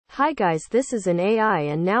Hi guys, this is an AI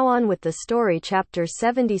and now on with the story. Chapter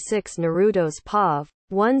 76 Naruto's POV.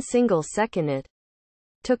 1 second. It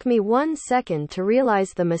took me 1 second to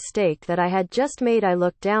realize the mistake that I had just made. I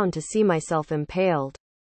looked down to see myself impaled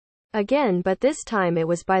again, but this time it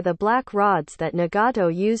was by the black rods that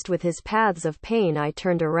Nagato used with his paths of pain. I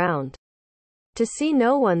turned around to see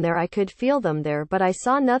no one there. I could feel them there, but I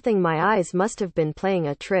saw nothing. My eyes must have been playing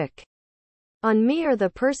a trick on me, or the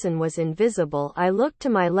person was invisible. I looked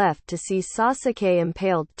to my left to see Sasuke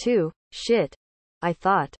impaled too. Shit, I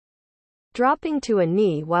thought, dropping to a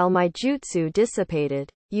knee while my jutsu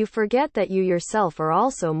dissipated. You forget that you yourself are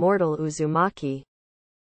also mortal, Uzumaki,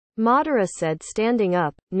 Madara said, standing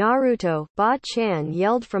up. Naruto, Ba-chan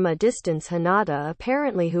yelled from a distance. Hinata,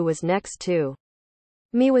 apparently who was next to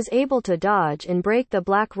me, was able to dodge and break the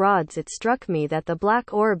black rods. It struck me that the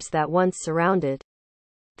black orbs that once surrounded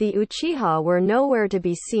the Uchiha were nowhere to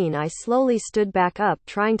be seen. I slowly stood back up,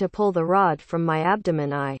 trying to pull the rod from my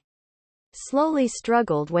abdomen. I slowly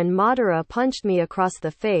struggled when Madara punched me across the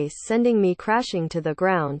face, sending me crashing to the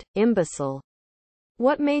ground. Imbecile.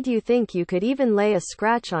 What made you think you could even lay a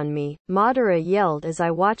scratch on me? Madara yelled as I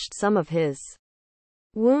watched some of his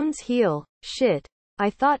wounds heal. Shit, I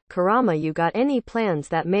thought. Kurama, you got any plans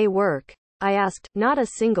that may work? I asked. Not a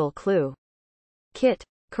single clue, Kit.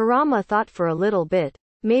 Kurama thought for a little bit.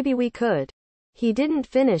 Maybe we could. He didn't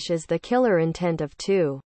finish as the killer intent of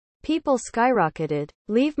two people skyrocketed.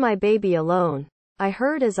 Leave my baby alone, I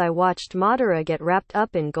heard as I watched Madara get wrapped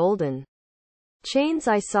up in golden chains.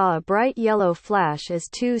 I saw a bright yellow flash as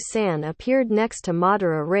Tu-san appeared next to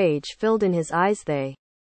Madara. Rage filled in his eyes. They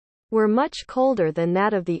were much colder than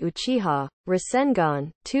that of the Uchiha.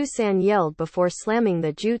 Rasengan, Tu-san yelled before slamming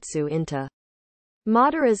the jutsu into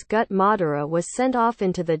Madara's gut. Madara was sent off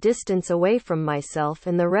into the distance away from myself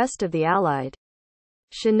and the rest of the allied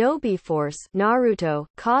shinobi force. Naruto,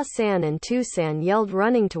 Ka-san and Tu-san yelled,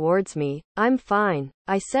 running towards me. I'm fine,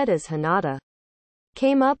 I said as Hinata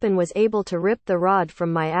came up and was able to rip the rod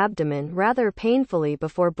from my abdomen rather painfully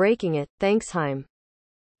before breaking it. Thanks, Haim,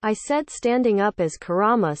 I said, standing up as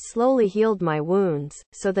Kurama slowly healed my wounds.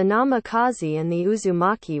 So the namikaze and the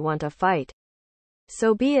Uzumaki want to fight?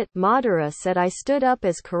 So be it, Madara said. I stood up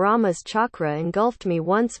as Kurama's chakra engulfed me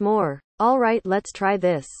once more. Alright, let's try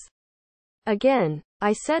this again,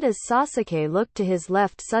 I said as Sasuke looked to his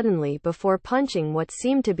left suddenly before punching what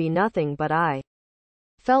seemed to be nothing, but I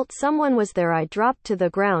felt someone was there. I dropped to the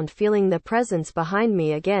ground, feeling the presence behind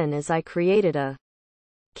me again as I created a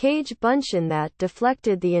cage bunshin that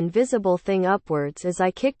deflected the invisible thing upwards as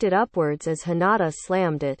I kicked it upwards as Hinata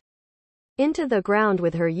slammed it into the ground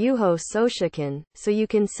with her Yuho Soshiken, so you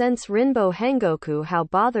can sense Rinbo Hengoku how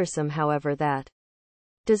bothersome. However, that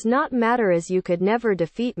does not matter as you could never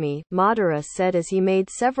defeat me, Madara said as he made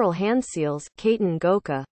several hand seals. Kaiten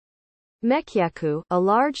Goka Mekyaku, a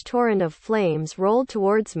large torrent of flames rolled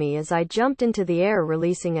towards me as I jumped into the air,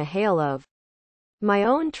 releasing a hail of my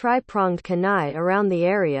own tri-pronged kunai around the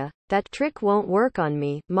area. That trick won't work on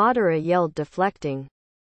me, Madara yelled, deflecting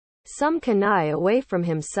some kunai away from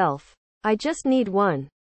himself. I just need one,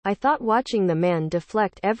 I thought, watching the man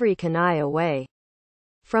deflect every kunai away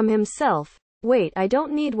from himself. Wait, I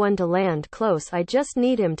don't need one to land close, I just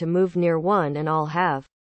need him to move near one and I'll have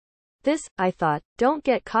this, I thought. Don't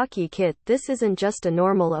get cocky, Kit, this isn't just a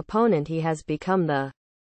normal opponent, he has become the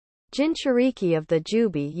Jinchuriki of the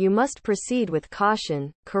Jubi. You must proceed with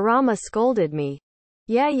caution, Kurama scolded me.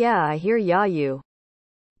 Yeah, I hear ya, you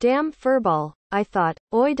damn furball, I thought.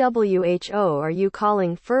 Oi, who are you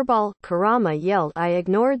calling furball? Kurama yelled. I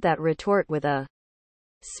ignored that retort with a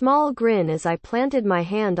small grin as I planted my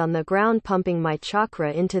hand on the ground, pumping my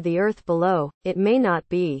chakra into the earth below. It may not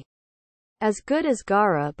be as good as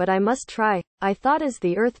Gaara, but I must try, I thought as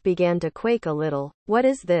the earth began to quake a little. What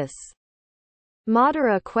is this?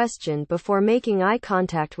 Madara questioned before making eye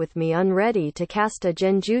contact with me. Unready to cast a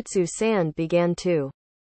genjutsu, sand began to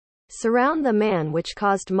surround the man, which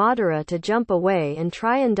caused Madara to jump away and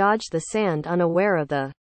try and dodge the sand, unaware of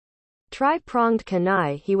the tri-pronged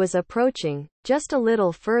kunai he was approaching. Just a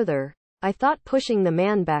little further, I thought, pushing the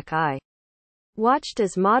man back. I watched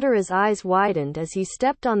as Madara's eyes widened as he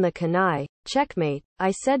stepped on the kunai. Checkmate,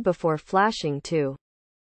 I said before flashing to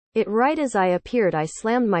it. Right as I appeared, I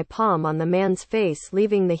slammed my palm on the man's face,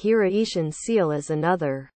 leaving the Hiraishin seal as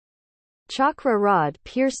another chakra rod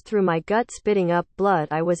pierced through my gut, spitting up blood.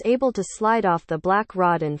 I was able to slide off the black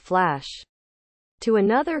rod and flash to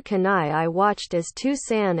another kunai. I watched as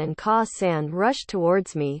Tu-san and Ka-san rushed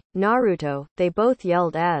towards me. Naruto, they both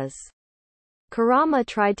yelled as Kurama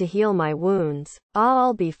tried to heal my wounds.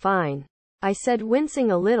 I'll be fine, I said,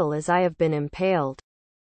 wincing a little as I have been impaled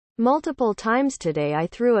Multiple times today I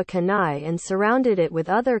threw a kunai and surrounded it with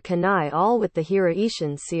other kunai, all with the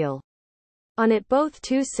Hiraishin seal on it, both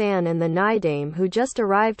To-san and the Nidame who just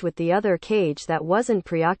arrived with the other cage that wasn't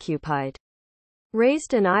preoccupied.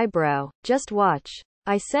 Raised an eyebrow. Just watch,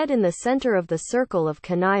 I said. In the center of the circle of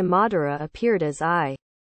kunai, Madara appeared as I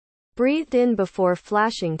breathed in before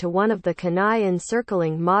flashing to one of the kunai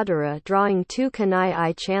encircling Madara, drawing 2 kunai.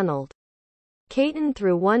 I channeled Kaiten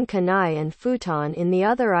through one kunai and Futon in the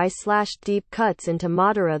other. I slashed deep cuts into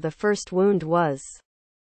Madara. The first wound was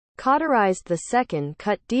cauterized, the second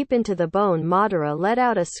cut deep into the bone. Madara let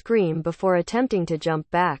out a scream before attempting to jump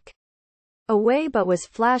back away, but was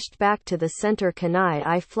flashed back to the center kunai.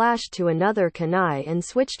 I flashed to another kunai and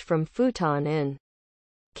switched from Futon in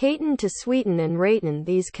Kaiten to Sweeten and Raiten.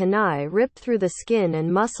 These kunai ripped through the skin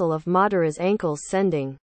and muscle of Madara's ankles,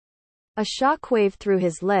 sending a shockwave through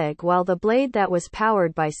his leg, while the blade that was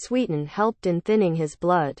powered by Sweeten helped in thinning his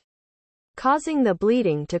blood, causing the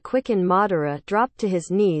bleeding to quicken. Madara dropped to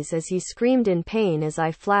his knees as he screamed in pain as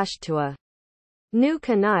I flashed to a new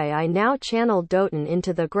kunai. I now channeled Doton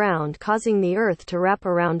into the ground, causing the earth to wrap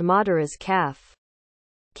around Madara's calf,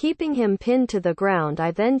 keeping him pinned to the ground.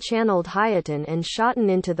 I then channeled Hayaten and Shoten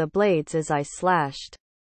into the blades as I slashed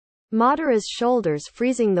Madara's shoulders,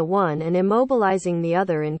 freezing the one and immobilizing the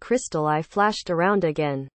other. In crystal, I flashed around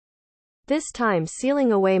again, this time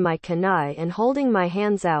sealing away my kunai and holding my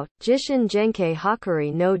hands out. Jishin Genkei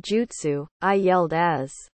Hakuri no Jutsu, I yelled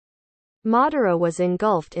as Madara was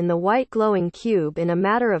engulfed in the white glowing cube. In a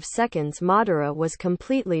matter of seconds, Madara was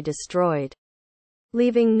completely destroyed,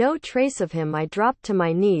 leaving no trace of him. I dropped to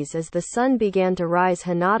my knees as the sun began to rise.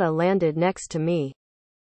 Hinata landed next to me,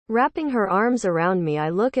 wrapping her arms around me. I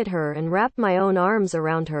look at her and wrap my own arms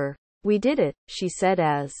around her. We did it, she said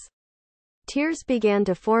as tears began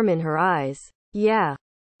to form in her eyes. Yeah,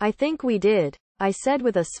 I think we did, I said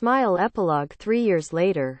with a smile. Epilogue 3 years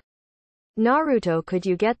later. Naruto, could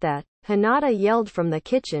you get that? Hinata yelled from the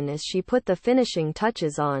kitchen as she put the finishing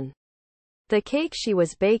touches on the cake she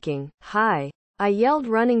was baking. Hi, I yelled,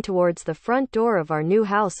 running towards the front door of our new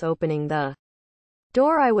house. Opening the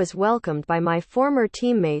door, I was welcomed by my former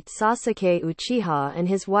teammate Sasuke Uchiha and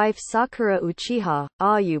his wife Sakura Uchiha.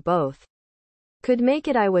 Ah, you both could make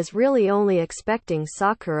it. I was really only expecting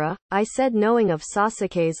Sakura, I said, knowing of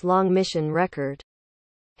Sasuke's long mission record.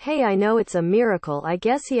 Hey, I know it's a miracle. I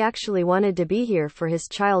guess he actually wanted to be here for his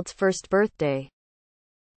child's first birthday,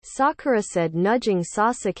 Sakura said, nudging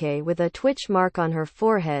Sasuke with a twitch mark on her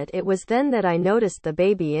forehead. It was then that I noticed the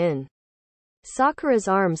baby in Sakura's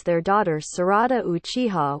arms. Their daughter Sarada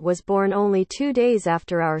Uchiha was born only 2 days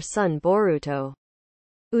after our son Boruto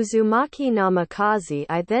Uzumaki Namikaze.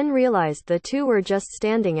 I then realized the two were just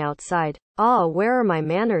standing outside. Ah, where are my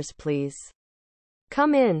manners, please?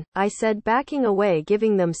 Come in, I said, backing away,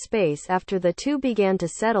 giving them space. After the two began to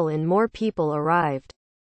settle in, more people arrived.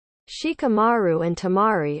 Shikamaru and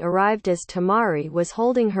Tamari arrived as Tamari was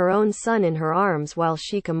holding her own son in her arms while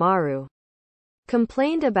Shikamaru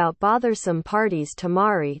complained about bothersome parties.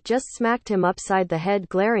 Tamari just smacked him upside the head,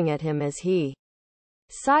 glaring at him as he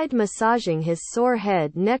sighed, massaging his sore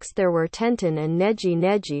head. Next there were Tenten and Neji.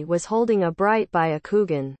 Neji was holding a bright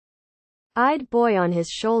Byakugan-eyed boy on his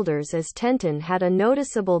shoulders as Tenten had a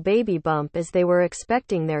noticeable baby bump as they were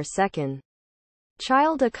expecting their second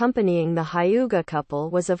child. Accompanying the Hyuga couple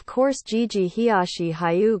was of course Jiji Hiyashi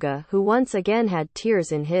Hyuga, who once again had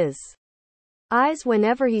tears in his eyes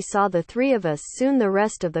whenever he saw the three of us. Soon the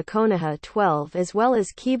rest of the Konoha 12, as well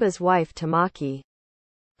as Kiba's wife Tamaki,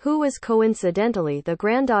 who was coincidentally the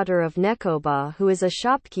granddaughter of Nekoba, who is a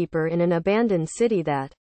shopkeeper in an abandoned city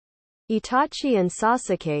that Itachi and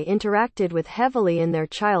Sasuke interacted with heavily in their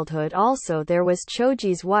childhood. Also there was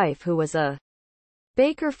Choji's wife, who was a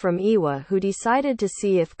baker from Iwa, who decided to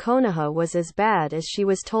see if Konoha was as bad as she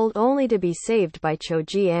was told, only to be saved by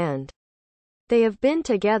Choji, and they have been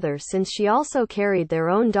together since. She also carried their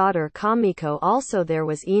own daughter Kamiko. Also there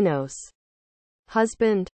was Ino's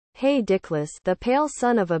husband. Hey Dickless, the pale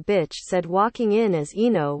son of a bitch, said, walking in as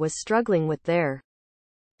Ino was struggling with their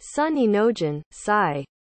son Inojin. Sigh,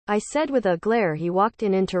 I said with a glare. He walked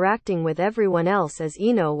in, interacting with everyone else as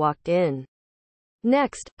Ino walked in.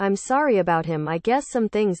 Next, I'm sorry about him. I guess some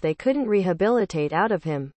things they couldn't rehabilitate out of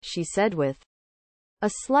him, she said with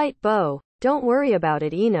a slight bow. Don't worry about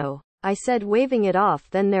it, Ino, I said, waving it off.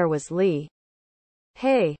 Then there was Lee.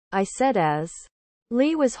 Hey, I said as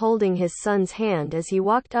Lee was holding his son's hand as he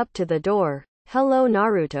walked up to the door. Hello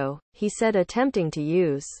Naruto, he said, attempting to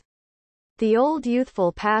use the old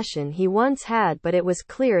youthful passion he once had, but it was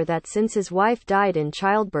clear that since his wife died in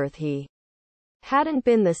childbirth he hadn't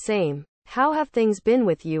been the same. How have things been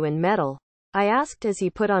with you and Metal? I asked as he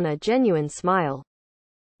put on a genuine smile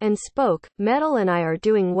and spoke. Metal and I are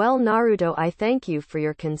doing well, Naruto. I thank you for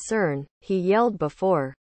your concern, he yelled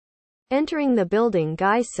before entering the building.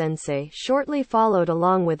 Guy-sensei shortly followed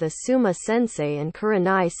along with Asuma-sensei and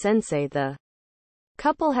Kurenai-sensei. The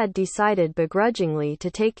couple had decided begrudgingly to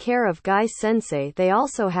take care of Guy-sensei. They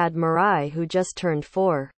also had Mirai, who just turned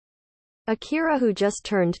 4. Akira, who just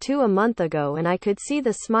turned 2 a month ago, and I could see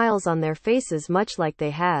the smiles on their faces much like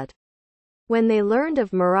they had when they learned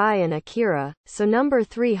of Mirai and Akira. So number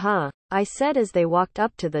 3, huh? I said as they walked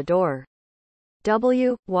up to the door.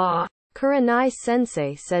 Wah.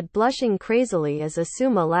 Kurenai-sensei said, blushing crazily as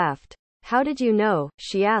Asuma laughed. How did you know?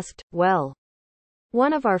 She asked. Well,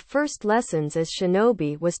 one of our first lessons as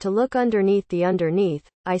shinobi was to look underneath the underneath,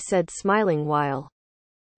 I said, smiling while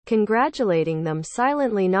congratulating them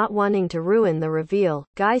silently, not wanting to ruin the reveal.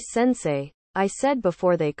 Guy-sensei, I said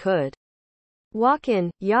before they could walk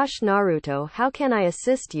in. Yash Naruto, how can I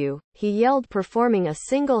assist you? He yelled, performing a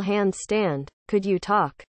single handstand. Could you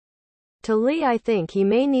talk to Lee? I think he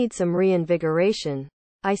may need some reinvigoration,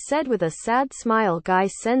 I said with a sad smile.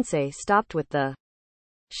 Guy-sensei stopped with the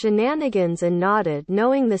shenanigans and nodded,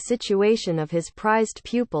 knowing the situation of his prized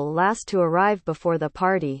pupil. Last to arrive before the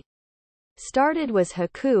party started was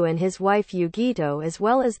Haku and his wife Yugito, as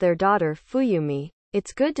well as their daughter Fuyumi.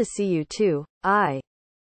 It's good to see you too, I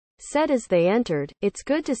said as they entered. It's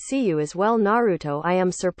good to see you as well, Naruto. I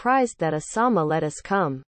am surprised that Asama let us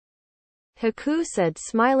come, Haku said,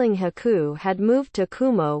 smiling. Haku had moved to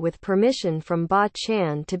Kumo with permission from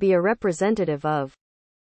Ba-chan to be a representative of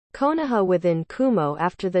Konoha within Kumo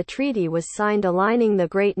after the treaty was signed aligning the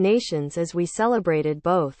great nations. As we celebrated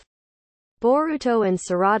both Boruto and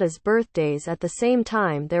Sarada's birthdays at the same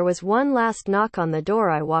time, there was one last knock on the door.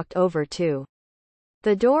 I walked over to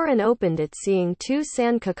the door and opened it, seeing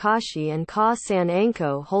 2-san Kakashi and Ka-san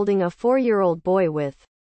Anko holding a 4-year-old boy with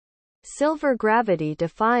silver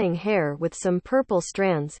gravity-defying hair with some purple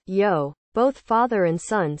strands. Yo, both father and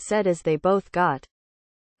son said as they both got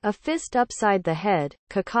a fist upside the head.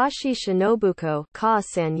 Kakashi Shinobuko,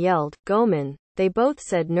 Ka-san yelled. Gomen, they both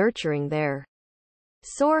said, nurturing their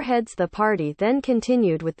sore heads. The party then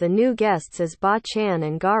continued with the new guests as Ba-chan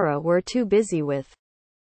and Gaara were too busy with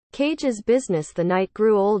Cage's business. The night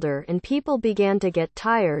grew older and people began to get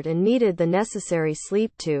tired and needed the necessary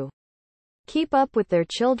sleep to keep up with their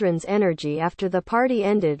children's energy. After the party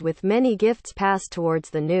ended with many gifts passed towards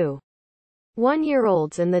the new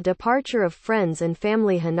 1-year-olds and the departure of friends and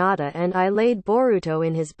family, Hinata and I laid Boruto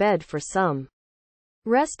in his bed for some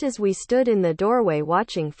rest as we stood in the doorway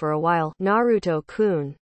watching for a while.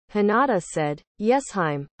 Naruto-kun, Hinata said. Yes,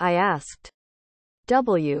 Haim, I asked.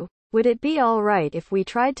 Would it be alright if we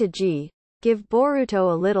tried to give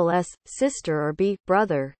Boruto a little sister or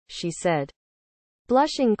brother, she said,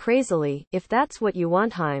 blushing crazily. If that's what you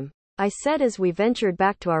want, Haim, I said as we ventured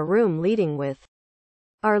back to our room, leading with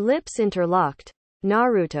our lips interlocked.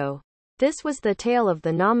 Naruto. This was the tale of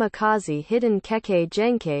the namikaze hidden Kekkei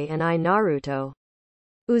Genkai and I. Naruto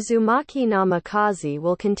Uzumaki Namikaze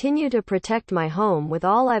will continue to protect my home with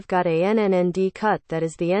all I've got. A NNND cut. That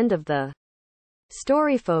is the end of the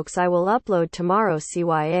story, folks. I will upload tomorrow.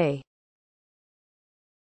 CYA.